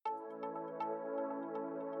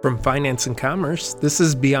From Finance and Commerce, this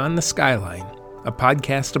is Beyond the Skyline, a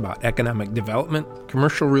podcast about economic development,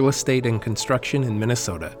 commercial real estate, and construction in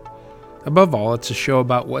Minnesota. Above all, it's a show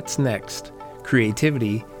about what's next,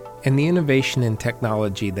 creativity, and the innovation and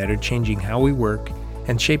technology that are changing how we work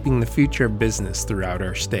and shaping the future of business throughout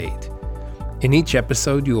our state. In each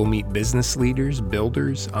episode, you will meet business leaders,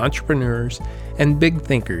 builders, entrepreneurs, and big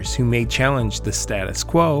thinkers who may challenge the status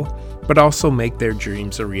quo, but also make their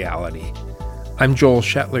dreams a reality. I'm Joel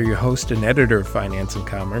Shetler, your host and editor of Finance and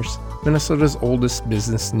Commerce, Minnesota's oldest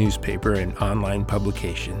business newspaper and online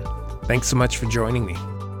publication. Thanks so much for joining me.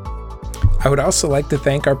 I would also like to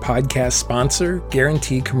thank our podcast sponsor,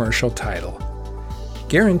 Guarantee Commercial Title.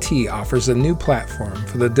 Guarantee offers a new platform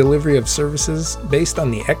for the delivery of services based on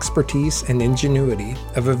the expertise and ingenuity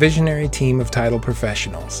of a visionary team of title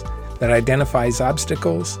professionals that identifies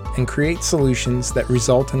obstacles and creates solutions that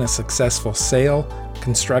result in a successful sale,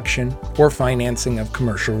 construction, or financing of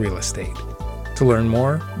commercial real estate. To learn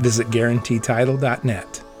more, visit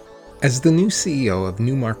guaranteetitle.net. As the new CEO of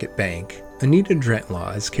New Market Bank, Anita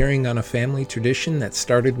Drentlaw is carrying on a family tradition that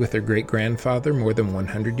started with her great-grandfather more than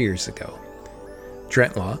 100 years ago.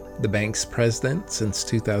 Drentlaw, the bank's president since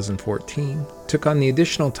 2014, took on the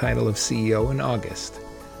additional title of CEO in August.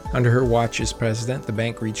 Under her watch as president, the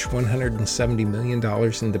bank reached $170 million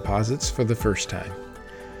in deposits for the first time.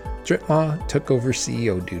 Drentlaw took over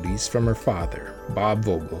CEO duties from her father, Bob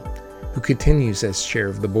Vogel, who continues as chair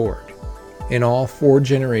of the board. In all, 4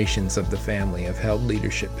 generations of the family have held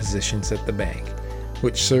leadership positions at the bank,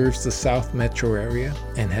 which serves the South Metro area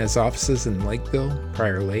and has offices in Lakeville,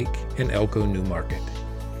 Prior Lake, and Elko New Market.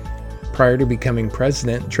 Prior to becoming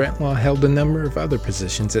president, Drentlaw held a number of other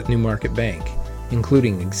positions at New Market Bank,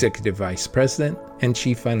 including executive vice president and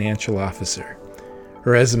chief financial officer.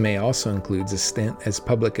 Her resume also includes a stint as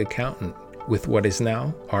public accountant with what is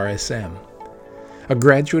now RSM. A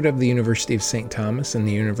graduate of the University of St. Thomas and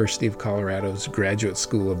the University of Colorado's Graduate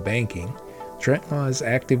School of Banking, Drentlaw is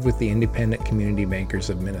active with the Independent Community Bankers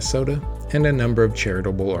of Minnesota and a number of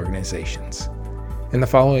charitable organizations. In the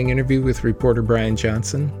following interview with reporter Brian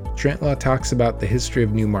Johnson, Drentlaw talks about the history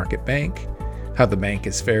of New Market Bank, how the bank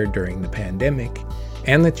has fared during the pandemic,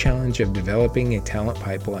 and the challenge of developing a talent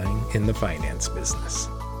pipeline in the finance business.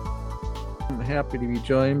 I'm happy to be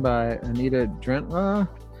joined by Anita Drentlaw,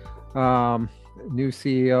 new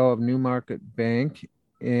CEO of New Market Bank.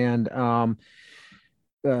 And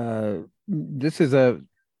this is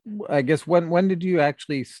I guess, when did you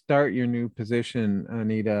actually start your new position,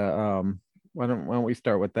 Anita? Why don't we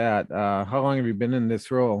start with that? How long have you been in this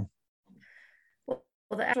role?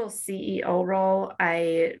 Well, the actual CEO role,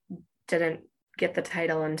 I didn't get the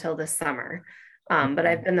title until this summer, but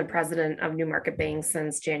I've been the president of New Market Bank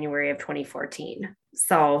since January of 2014.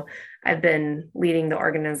 So I've been leading the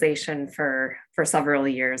organization for several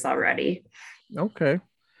years already. Okay.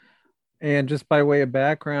 And just by way of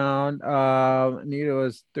background, Anita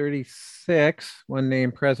was 36 when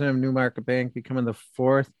named president of New Market Bank, becoming the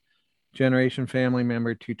 4th generation family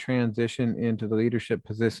member to transition into the leadership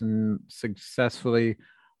position successfully.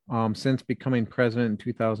 Since becoming president in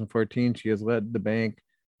 2014, she has led the bank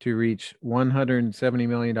to reach $170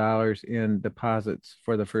 million in deposits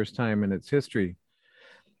for the first time in its history.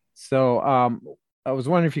 So I was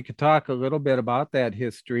wondering if you could talk a little bit about that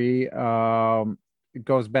history. It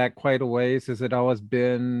goes back quite a ways. Has it always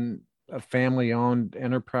been a family-owned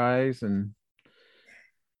enterprise?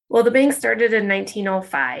 Well, the bank started in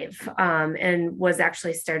 1905 and was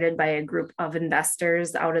actually started by a group of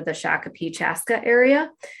investors out of the Shakopee, Chaska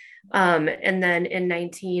area. And then in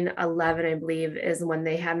 1911, I believe, is when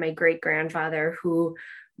they had my great-grandfather, who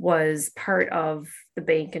was part of the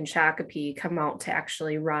bank in Shakopee, come out to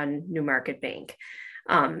actually run New Market Bank.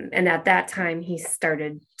 And at that time, he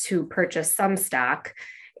started to purchase some stock.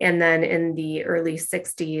 And then in the early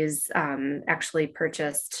 60s, actually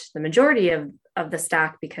purchased the majority of the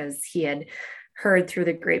stock because he had heard through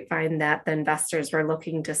the grapevine that the investors were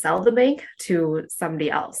looking to sell the bank to somebody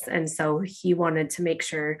else. And so he wanted to make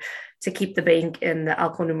sure to keep the bank in the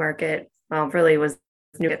Elko New Market, really was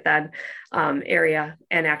new at that area,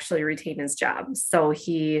 and actually retain his job. So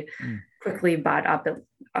he quickly bought up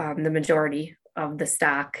the majority of the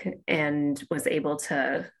stock and was able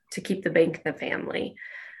to keep the bank in the family.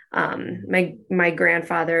 My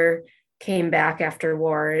grandfather came back after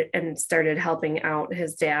war and started helping out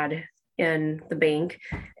his dad in the bank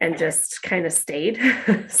and just kind of stayed.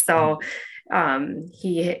 So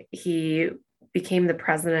he became the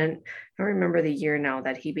president. I don't remember the year now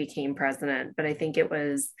that he became president, but I think it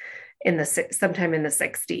was sometime in the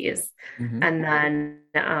 60s. Mhm. And then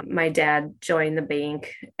my dad joined the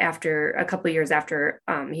bank after a couple of years after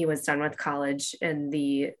he was done with college in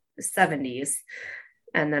the 70s.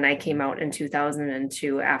 And then I came out in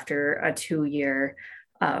 2002 after a 2-year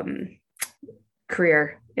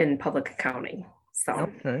career in public accounting. So,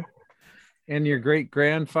 Okay. And your great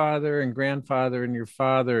grandfather and grandfather and your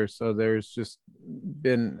father. So there's just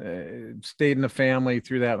been stayed in the family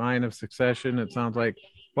through that line of succession. It sounds like.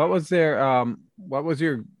 What was your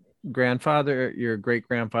your great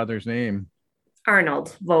grandfather's name?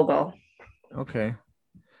 Arnold Vogel. Okay.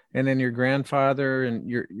 And then your grandfather and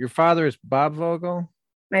your father is Bob Vogel?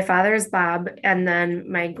 My father is Bob, and then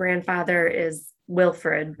my grandfather is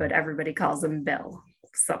Wilfred, but everybody calls him Bill.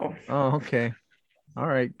 So, Oh, okay. All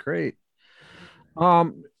right, great.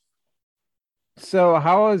 Um, so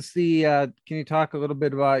how is can you talk a little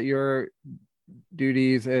bit about your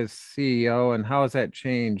duties as CEO and how has that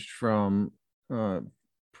changed from uh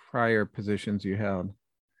prior positions you held?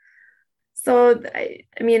 so I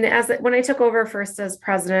mean, when I took over first as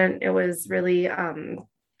president, it was really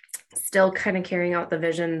still kind of carrying out the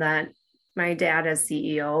vision that my dad as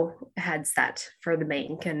CEO had set for the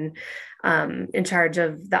bank, and in charge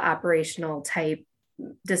of the operational type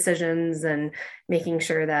decisions and making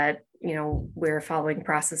sure that we're following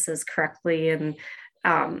processes correctly, and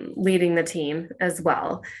leading the team as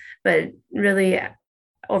well. But really,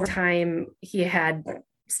 over time, he had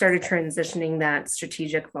started transitioning that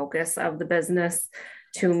strategic focus of the business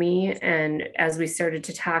to me. And as we started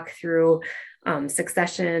to talk through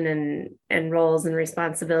succession and roles and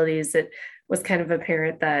responsibilities, it was kind of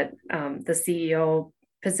apparent that the CEO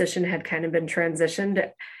position had kind of been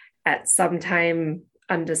transitioned at some time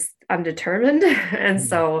undetermined. And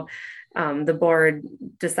so the board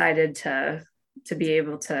decided to be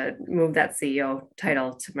able to move that CEO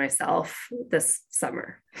title to myself this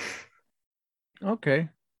summer. Okay.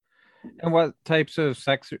 And what types of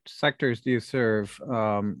sectors do you serve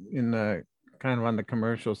in the kind of on the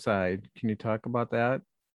commercial side? Can you talk about that?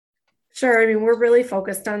 Sure. I mean, we're really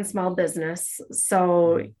focused on small business.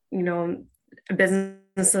 So,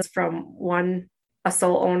 businesses from a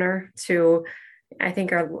sole owner to, I think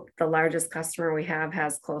the largest customer we have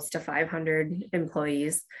has close to 500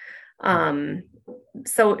 employees.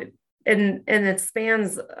 So, and it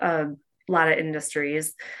spans a lot of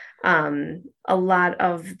industries. A lot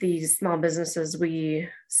of these small businesses we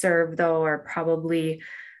serve, though, are probably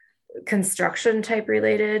construction type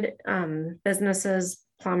related businesses,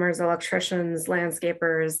 plumbers, electricians,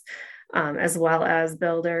 landscapers, as well as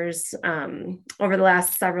builders. Over the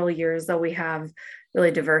last several years, though, we have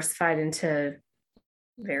really diversified into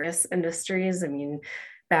various industries. I mean,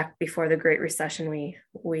 back before the Great Recession,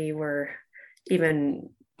 we were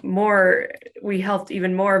even more, we helped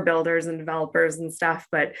even more builders and developers and stuff.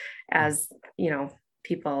 But as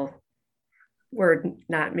people were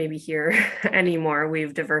not maybe here anymore,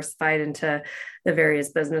 we've diversified into the various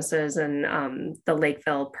businesses and the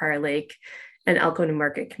Lakeville, Prior Lake, and Elko New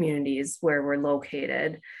Market communities where we're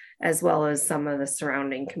located, as well as some of the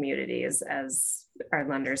surrounding communities as our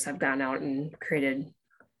lenders have gone out and created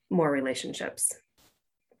more relationships.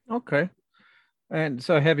 Okay. And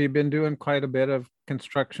so have you been doing quite a bit of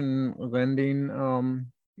construction lending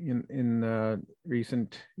in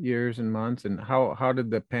recent years and months? And how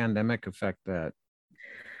did the pandemic affect that?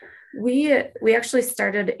 We actually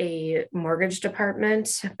started a mortgage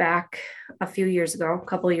department back a couple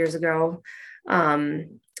of years ago.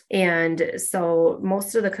 And so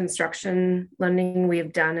most of the construction lending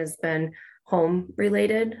we've done has been home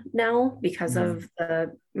related now because of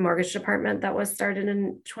the mortgage department that was started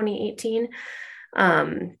in 2018.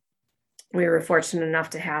 We were fortunate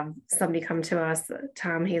enough to have somebody come to us,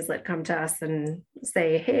 Tom Hazlett, come to us and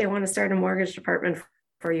say, hey, I want to start a mortgage department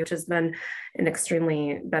for you, which has been an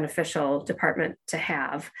extremely beneficial department to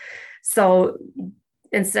have. So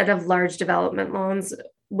instead of large development loans,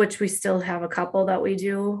 which we still have a couple that we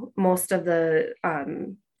do, most of the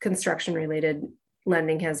construction related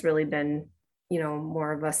lending has really been,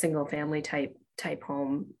 more of a single family type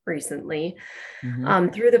home recently.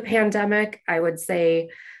 Through the pandemic, I would say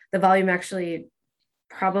the volume actually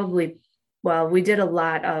we did a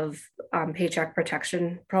lot of Paycheck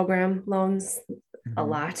Protection Program loans, a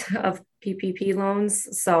lot of PPP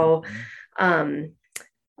loans. So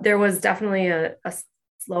there was definitely a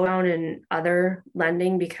slowdown in other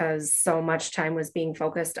lending because so much time was being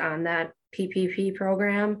focused on that PPP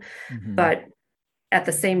program. But at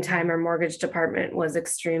the same time, our mortgage department was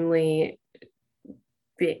extremely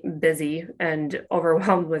busy and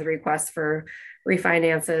overwhelmed with requests for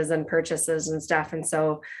refinances and purchases and stuff. And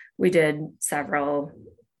so we did several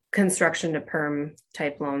construction to perm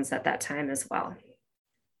type loans at that time as well.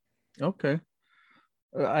 Okay.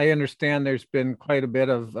 I understand there's been quite a bit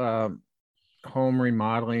of home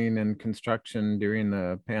remodeling and construction during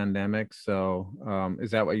the pandemic. So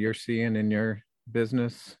is that what you're seeing in your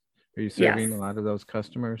business? Are you serving Yes. a lot of those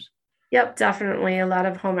customers? Yep, definitely. A lot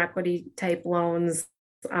of home equity type loans,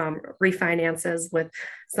 refinances with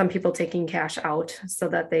some people taking cash out so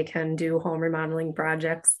that they can do home remodeling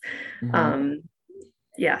projects. Mhm.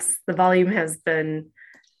 Yes, the volume has been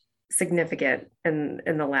significant in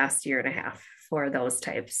the last year and a half for those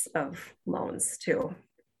types of loans too.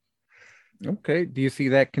 Okay. Do you see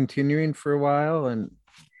that continuing for a while? And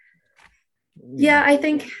Yeah, I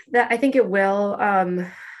think it will.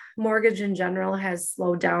 Mortgage in general has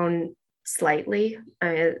slowed down slightly.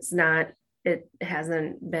 It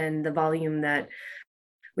hasn't been the volume that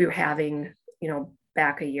we were having,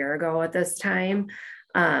 back a year ago at this time.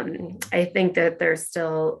 I think that there's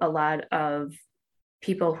still a lot of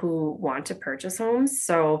people who want to purchase homes.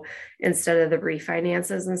 So instead of the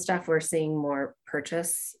refinances and stuff, we're seeing more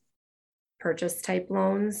purchase type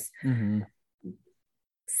loans. Mhm.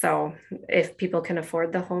 So if people can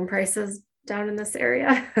afford the home prices down in this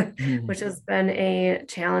area, Mhm. which has been a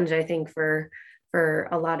challenge, I think, for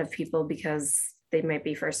a lot of people because they might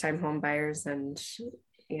be first time home buyers and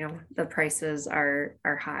the prices are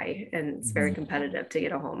high and it's very Mhm. competitive to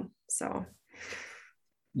get a home. So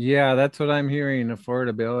Yeah, that's what I'm hearing.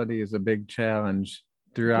 Affordability is a big challenge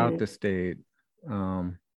throughout mhm. the state.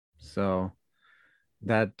 So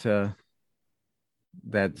that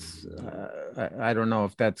I don't know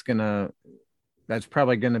if that's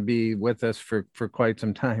probably gonna be with us for quite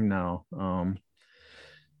some time now.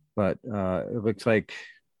 But it looks like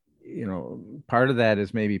part of that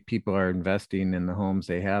is maybe people are investing in the homes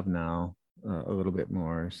they have now a little bit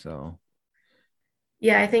more. So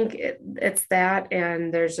Yeah, I think it's that,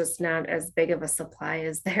 and there's just not as big of a supply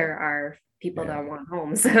as there are people yeah, that want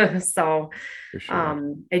homes. So for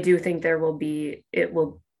sure. I do think it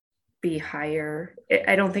will be higher.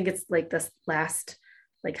 I don't think it's like this last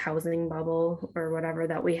like housing bubble or whatever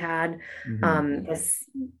that we had. Hmm.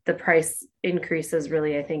 The price increases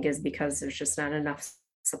really, I think, is because there's just not enough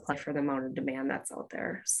supply for the amount of demand that's out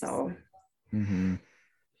there. So Hmm.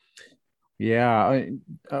 Yeah,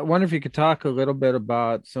 I wonder if you could talk a little bit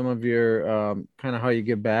about some of your kind of how you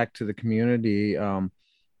give back to the community.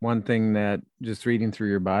 One thing that just reading through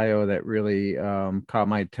your bio that really caught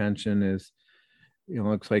my attention is,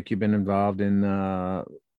 looks like you've been involved in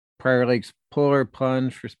Prior Lakes Polar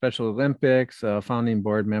Plunge for Special Olympics, founding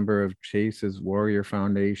board member of Chase's Warrior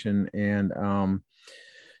Foundation, and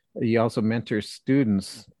you also mentor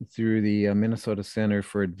students through the Minnesota Center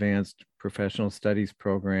for Advanced Professional Studies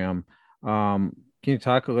program. Can you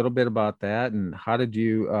talk a little bit about that and how did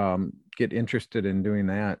you get interested in doing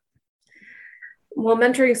that? well,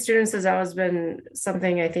 mentoring students has always been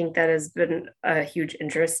something I think that has been a huge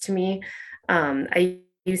interest to me. I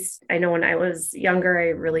know when I was younger, I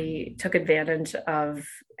really took advantage of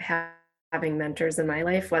having mentors in my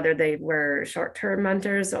life, whether they were short-term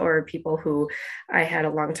mentors or people who I had a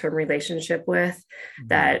long-term relationship with Mhm.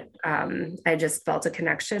 that I just felt a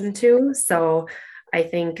connection to. So I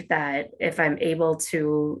think that if I'm able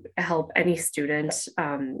to help any student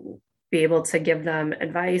be able to give them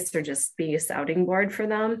advice or just be a sounding board for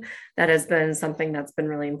them, that has been something that's been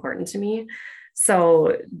really important to me.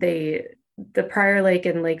 So the Prior Lake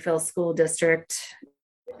and Lakeville School District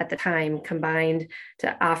at the time combined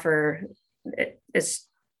to offer it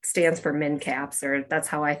stands for MinCaps, or that's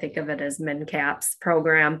how I think of it as MinCaps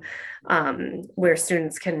program, where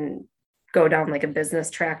students can go down like a business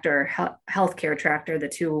track or healthcare track, the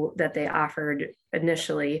two that they offered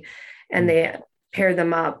initially, and Mhm. they pair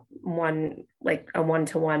them up like a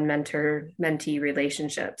one-to-one mentor mentee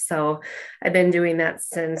relationship. So I've been doing that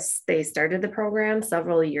since they started the program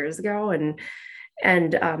several years ago, and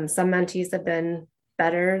some mentees have been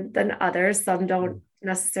better than others. Some don't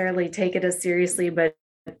necessarily take it as seriously, but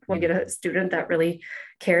when you get a student that really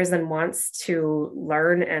cares and wants to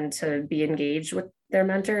learn and to be engaged with their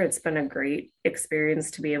mentor, it's been a great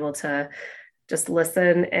experience to be able to just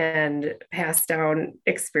listen and pass down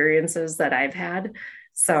experiences that I've had.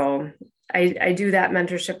 So I do that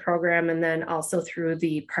mentorship program. And then also through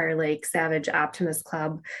the Prior Lake Savage Optimist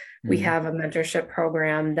Club, we Mhm. have a mentorship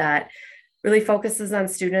program that really focuses on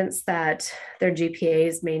students that their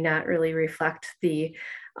GPAs may not really reflect the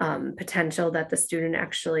potential that the student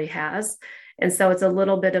actually has. And so it's a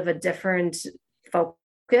little bit of a different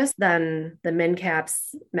focus than the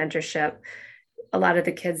MinCaps mentorship. A lot of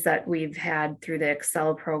the kids that we've had through the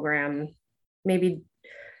Excel program maybe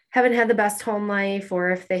haven't had the best home life,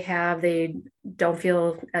 or if they have, they don't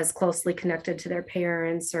feel as closely connected to their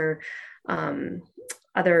parents or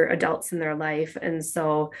other adults in their life. And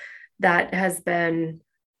so that has been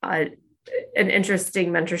an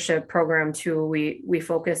interesting mentorship program too. We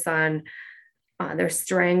focus on their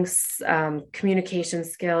strengths, communication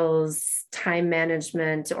skills, time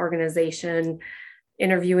management, organization,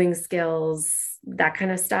 interviewing skills, that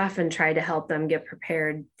kind of stuff, and try to help them get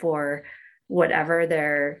prepared for whatever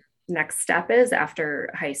their next step is after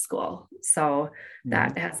high school. So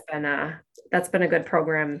that has been that's been a good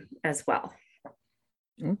program as well.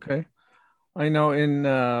 Okay. I know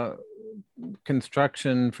in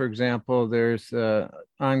construction, for example, there's an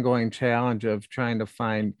ongoing challenge of trying to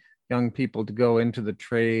find young people to go into the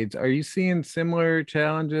trades. Are you seeing similar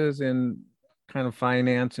challenges in kind of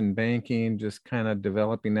finance and banking, just kind of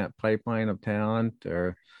developing that pipeline of talent?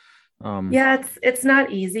 Or yeah, it's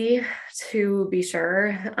not easy, to be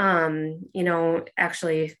sure.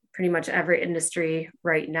 Actually pretty much every industry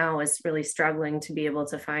right now is really struggling to be able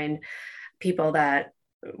to find people that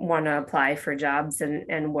want to apply for jobs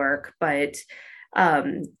and work. But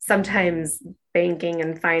sometimes banking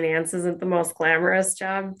and finance isn't the most glamorous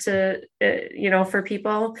job to, for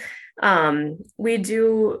people. We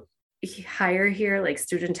do hire here like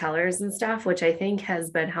student tellers and stuff, which I think has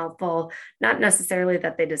been helpful. Not necessarily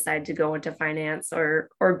that they decide to go into finance or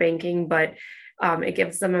banking, but it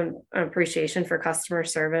gives them an appreciation for customer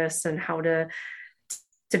service and how to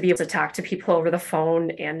be able to talk to people over the phone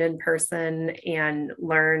and in person and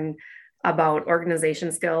learn about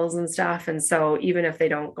organization skills and stuff. And so even if they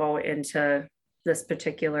don't go into this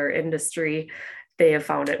particular industry, they have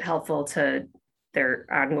found it helpful to their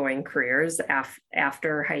ongoing careers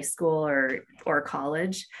after high school or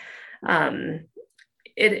college.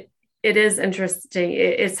 It is interesting.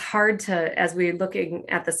 It's hard to, as we're looking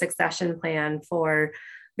at the succession plan for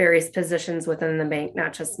various positions within the bank,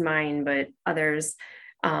 not just mine, but others,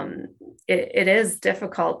 it is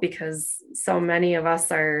difficult because so many of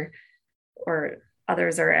us are, or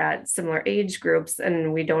others are at similar age groups,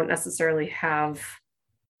 and we don't necessarily have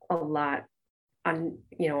a lot on,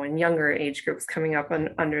 in younger age groups coming up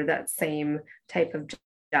under that same type of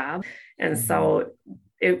job. And so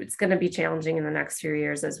it's going to be challenging in the next few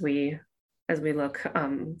years as we look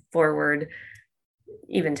forward,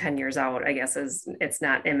 even 10 years out, I guess, it's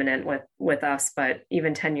not imminent with us, but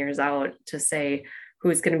even 10 years out, to say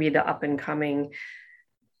who's going to be the up and coming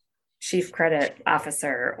chief credit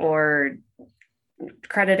officer or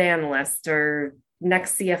credit analyst or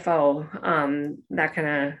next CFO,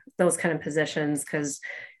 those kind of positions, because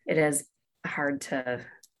it is hard to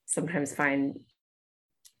sometimes find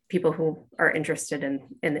people who are interested in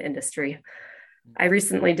the industry. I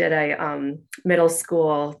recently did a middle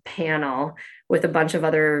school panel with a bunch of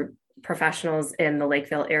other professionals in the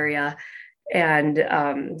Lakeville area.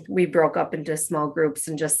 And we broke up into small groups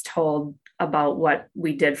and just told about what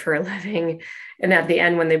we did for a living. And at the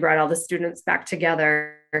end, when they brought all the students back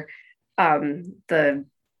together, the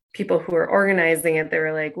people who were organizing it, they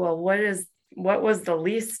were like, well, what was the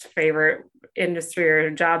least favorite industry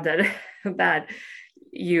or job that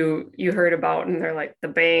you heard about? And they're like, the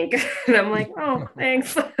bank. And I'm like, oh,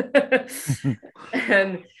 thanks.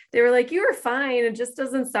 And they were like, you were fine. It just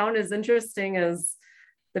doesn't sound as interesting as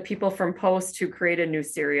the people from Post who created new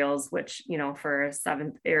cereals, which, for a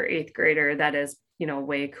 7th or 8th grader, that is,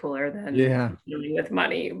 way cooler than dealing with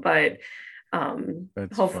money. But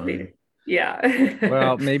that's hopefully, funny. Yeah.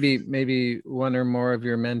 Well, maybe one or more of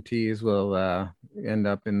your mentees will end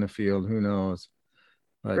up in the field. Who knows?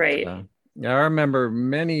 But, right. I remember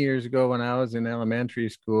many years ago when I was in elementary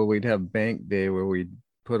school, we'd have bank day where we'd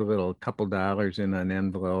put a couple dollars in an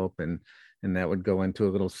envelope, and that would go into a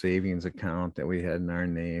little savings account that we had in our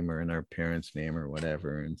name or in our parents' name or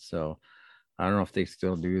whatever. And so I don't know if they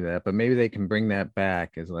still do that, but maybe they can bring that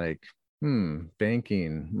back as like,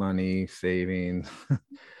 banking, money, savings.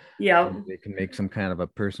 Yeah. They can make some kind of a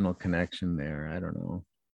personal connection there. I don't know.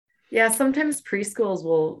 Yeah, sometimes preschools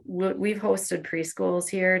we've hosted preschools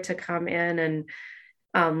here to come in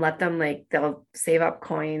and let them, they'll save up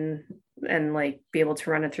coin and be able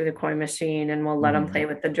to run it through the coin machine, and we'll let them play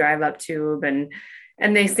with the drive up tube, and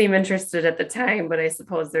they seem interested at the time, but I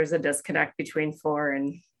suppose there's a disconnect between 4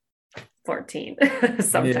 and 14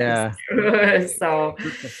 sometimes. Yeah. So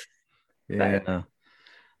yeah. But.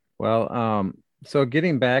 Well, so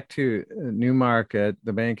getting back to Newmarket,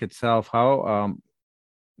 the bank itself, how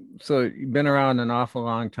so you've been around an awful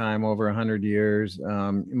long time, over 100 years.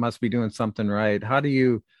 You must be doing something right.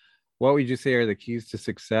 What would you say are the keys to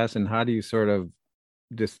success, and how do you sort of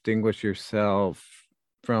distinguish yourself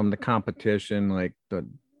from the competition, like the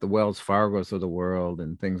the Wells Fargos of the world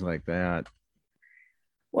and things like that?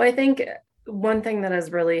 Well, I think one thing that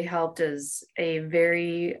has really helped is a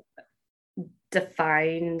very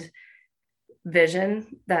defined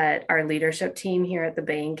vision that our leadership team here at the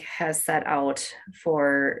bank has set out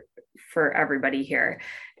for everybody here.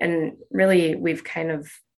 And really, we've kind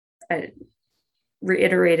of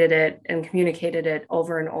reiterated it and communicated it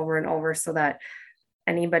over and over and over so that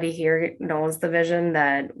anybody here knows the vision,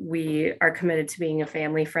 that we are committed to being a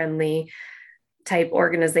family-friendly type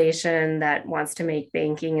organization that wants to make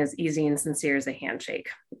banking as easy and sincere as a handshake.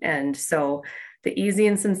 And so the easy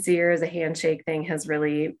and sincere as a handshake thing has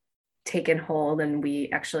really taken hold, and we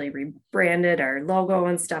actually rebranded our logo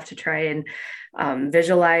and stuff to try and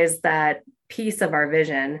visualize that piece of our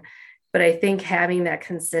vision. But I think having that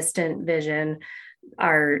consistent vision,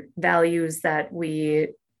 our values that we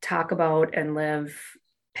talk about and live,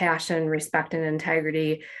 passion, respect, and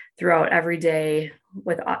integrity throughout every day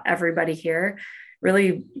with everybody here,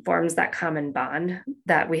 really forms that common bond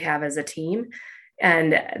that we have as a team.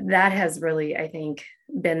 And that has really, I think,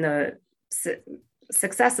 been the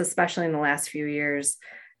success, especially in the last few years,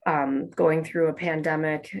 going through a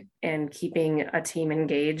pandemic and keeping a team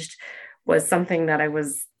engaged was something that I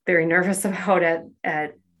was very nervous about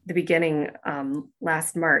at the beginning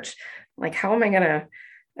last March. Like, how am I going to,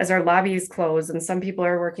 as our lobbies close and some people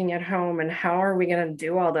are working at home, and how are we going to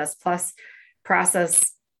do all this, plus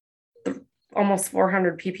process almost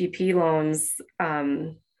 400 PPP loans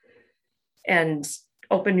and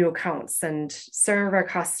open new accounts and serve our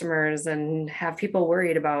customers and have people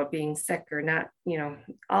worried about being sick or not,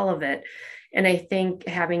 all of it. And I think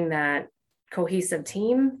having that cohesive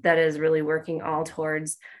team that is really working all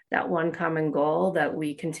towards that one common goal that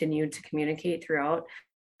we continue to communicate throughout,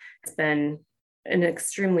 it's been an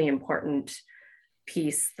extremely important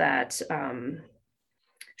piece that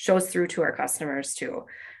shows through to our customers too.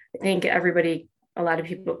 I think a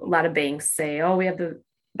lot of banks say, oh, we have the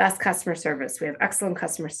best customer service. We have excellent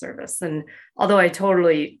customer service. And although I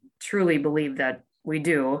truly believe that we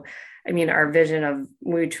do, I mean, our vision of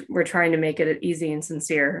we're trying to make it easy and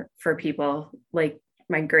sincere for people like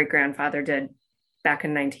my great-grandfather did back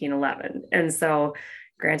in 1911. And so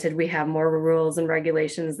granted, we have more rules and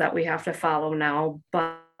regulations that we have to follow now,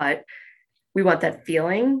 but we want that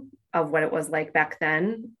feeling of what it was like back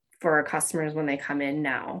then for our customers when they come in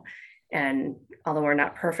now. And although we're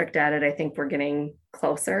not perfect at it, I think we're getting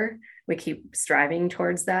closer. We keep striving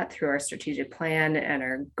towards that through our strategic plan and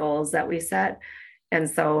our goals that we set. And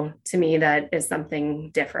so to me, that is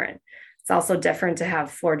something different. It's also different to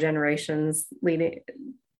have 4 generations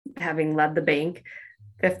having led the bank.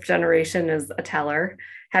 5th generation is a teller.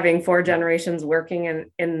 Having 4 generations working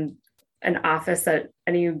in an office at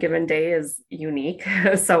any given day is unique.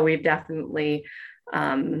 So we've definitely,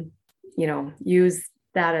 used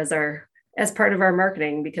that as part of our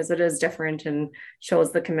marketing, because it is different and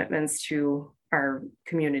shows the commitments to our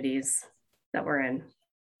communities that we're in.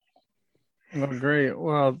 Well, great.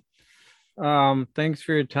 Well, thanks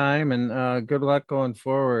for your time, and good luck going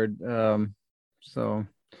forward.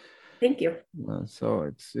 Thank you.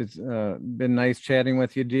 So it's been nice chatting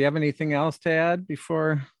with you. Do you have anything else to add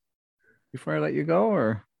before I let you go,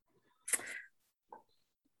 or?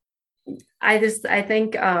 I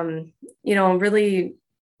think, really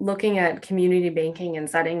looking at community banking and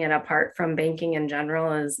setting it apart from banking in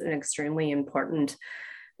general is an extremely important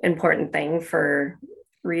thing for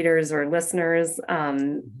readers or listeners.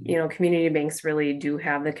 Community banks really do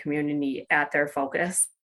have the community at their focus,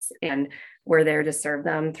 and we're there to serve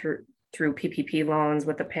them through PPP loans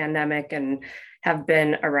with the pandemic, and have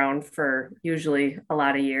been around for usually a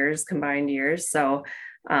lot of years, combined years. So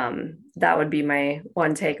that would be my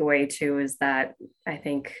one takeaway too, is that I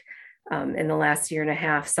think in the last year and a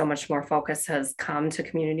half, so much more focus has come to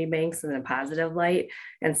community banks in a positive light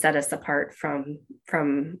and set us apart from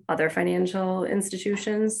other financial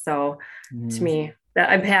institutions. So to me, that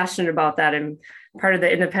I'm passionate about that. I'm part of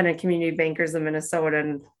the Independent Community Bankers of Minnesota,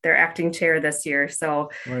 and their acting chair this year. So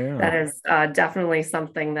that is definitely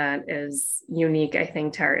something that is unique, I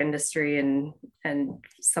think, to our industry, and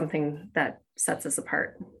something that sets us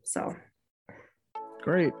apart. So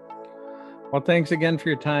great. Well, thanks again for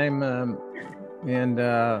your time, and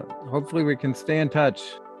hopefully we can stay in touch.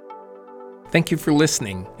 Thank you for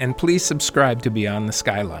listening, and please subscribe to Beyond the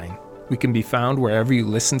Skyline. We can be found wherever you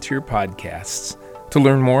listen to your podcasts. To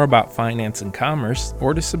learn more about finance and commerce,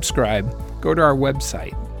 or to subscribe, go to our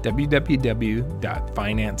website,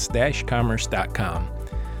 www.finance-commerce.com.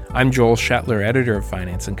 I'm Joel Shetler, editor of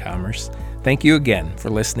Finance and Commerce. Thank you again for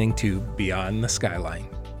listening to Beyond the Skyline.